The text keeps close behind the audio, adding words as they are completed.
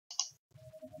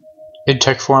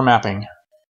IDTech 4 mapping.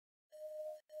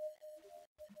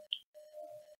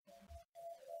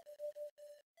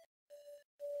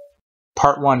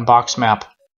 Part 1 box map.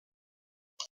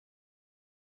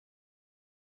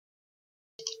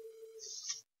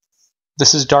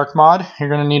 This is dark mod. You're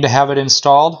going to need to have it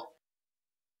installed.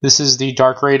 This is the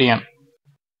dark gradient.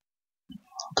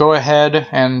 Go ahead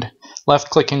and left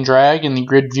click and drag in the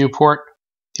grid viewport,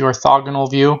 the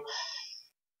orthogonal view.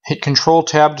 Hit Control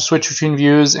Tab to switch between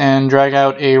views and drag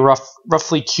out a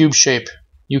roughly cube shape.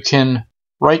 You can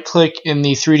right click in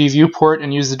the 3D viewport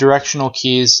and use the directional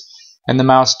keys and the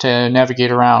mouse to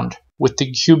navigate around. With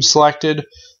the cube selected,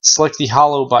 select the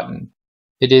hollow button.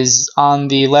 It is on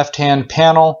the left hand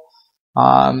panel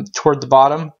toward the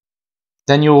bottom.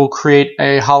 Then you will create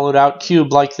a hollowed out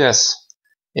cube like this.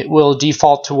 It will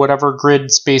default to whatever grid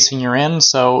spacing you're in,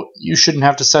 so you shouldn't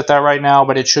have to set that right now,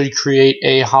 but it should create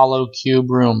a hollow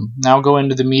cube room. Now go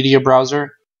into the media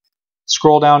browser,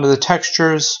 scroll down to the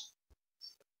textures,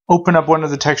 open up one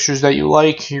of the textures that you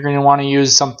like. You're going to want to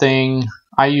use something,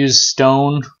 I use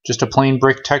stone, just a plain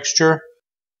brick texture.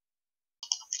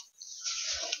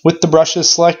 With the brushes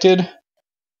selected,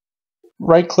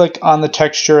 right click on the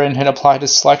texture and hit apply to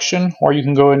selection, or you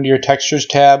can go into your textures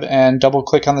tab and double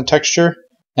click on the texture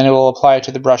and it will apply it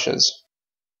to the brushes.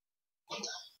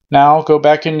 Now go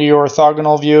back into your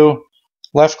orthogonal view,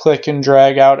 left click and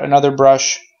drag out another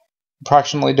brush,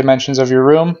 approximately dimensions of your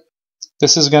room.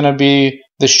 This is going to be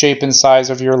the shape and size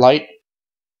of your light.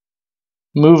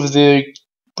 Move the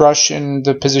brush in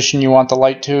the position you want the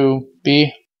light to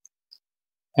be,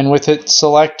 and with it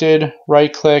selected,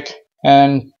 right click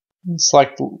and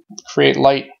select create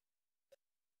light.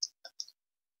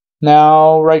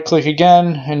 Now right click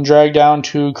again and drag down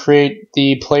to create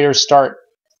the player start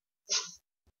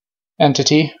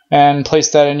entity and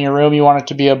place that in your room. You want it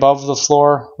to be above the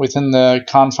floor within the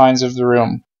confines of the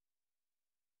room.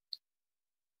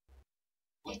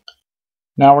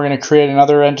 Now we're going to create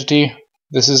another entity.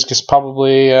 This is just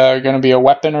probably going to be a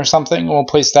weapon or something. We'll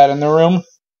place that in the room.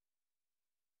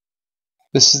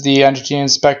 This is the entity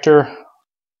inspector.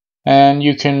 And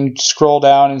you can scroll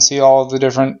down and see all of the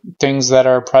different things that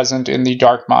are present in the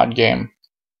dark mod game.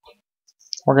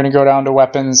 We're going to go down to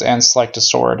weapons and select a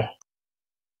sword.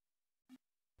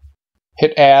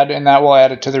 Hit add and that will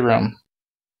add it to the room.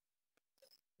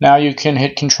 Now you can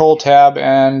hit Control Tab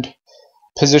and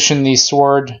position the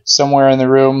sword somewhere in the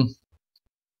room.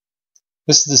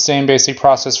 This is the same basic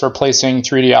process for placing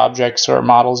 3D objects or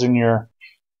models in your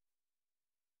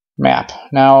map.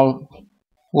 Now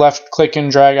left click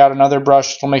and drag out another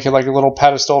brush. It'll make it like a little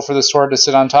pedestal for the sword to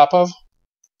sit on top of.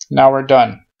 Now we're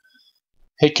done.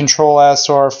 Hit Control S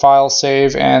or File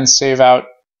Save and save out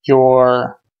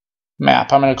your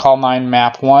map. I'm going to call mine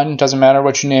Map 1. Doesn't matter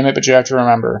what you name it, but you have to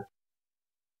remember.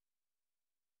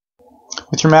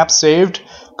 With your map saved,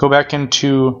 go back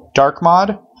into Dark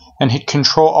Mod and hit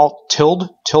Control Alt Tilde.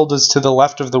 Tilde is to the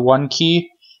left of the 1 key,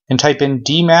 and type in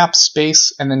dmap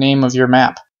space and the name of your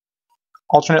map.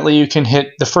 Alternately, you can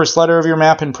hit the first letter of your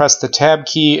map and press the Tab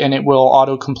key, and it will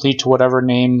auto-complete to whatever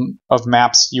name of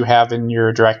maps you have in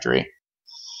your directory.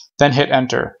 Then hit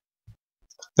Enter.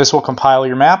 This will compile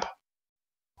your map,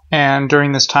 and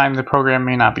during this time the program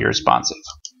may not be responsive.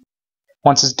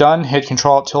 Once it's done, hit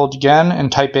Control-Alt-Tilde again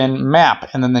and type in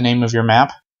map and then the name of your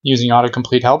map. Using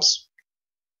autocomplete helps.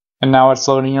 And now it's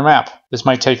loading your map. This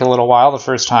might take a little while the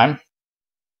first time.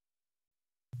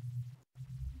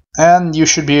 And you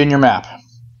should be in your map.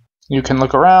 You can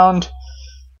look around,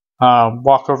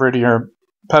 walk over to your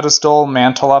pedestal,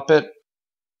 mantle up it.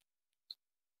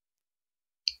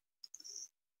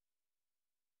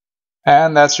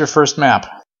 And that's your first map.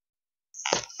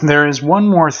 There is one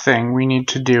more thing we need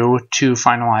to do to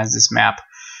finalize this map,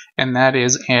 and that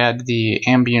is add the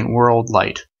ambient world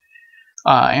light.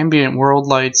 Ambient world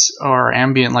lights, or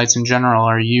ambient lights in general,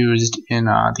 are used in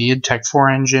the IDTech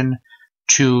 4 engine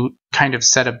to kind of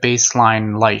set a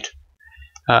baseline light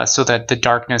so that the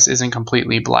darkness isn't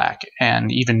completely black,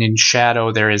 and even in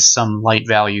shadow there is some light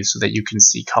value so that you can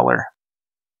see color.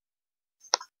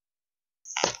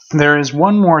 There is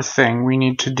one more thing we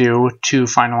need to do to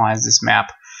finalize this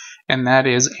map, and that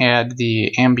is add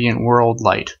the ambient world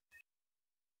light.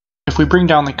 If we bring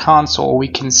down the console, we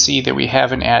can see that we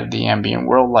haven't added the ambient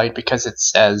world light because it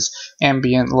says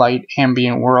ambient light,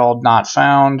 ambient world not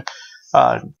found,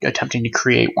 attempting to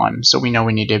create one. So we know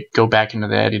we need to go back into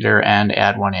the editor and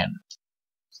add one in.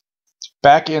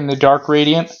 Back in the dark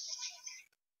gradient,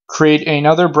 create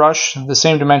another brush the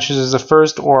same dimensions as the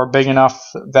first, or big enough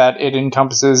that it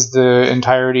encompasses the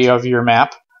entirety of your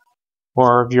map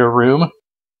or of your room.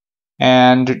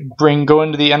 And go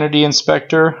into the entity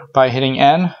inspector by hitting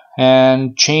N,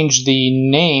 and change the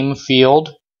name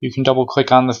field. You can double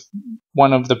click on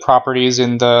one of the properties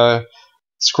in the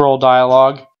scroll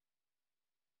dialog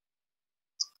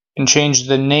and change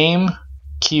the name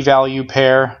key value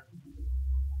pair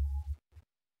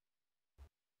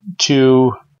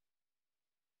to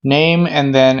name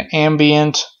and then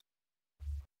ambient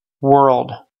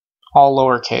world, all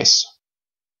lowercase,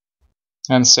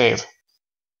 and save.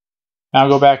 Now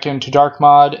go back into dark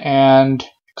mode and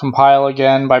compile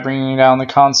again by bringing down the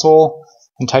console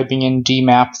and typing in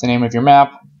dmap, the name of your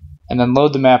map, and then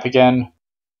load the map again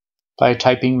by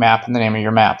typing map in the name of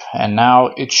your map. And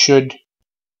now it should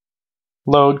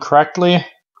load correctly.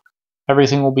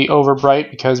 Everything will be over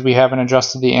bright because we haven't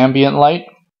adjusted the ambient light,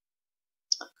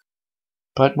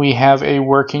 but we have a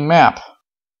working map.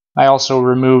 I also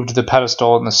removed the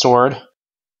pedestal and the sword.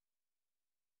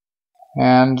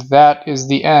 And that is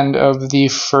the end of the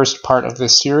first part of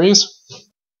this series.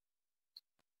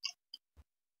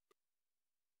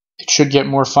 It should get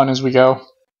more fun as we go.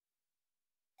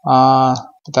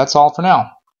 But that's all for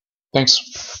now.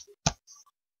 Thanks.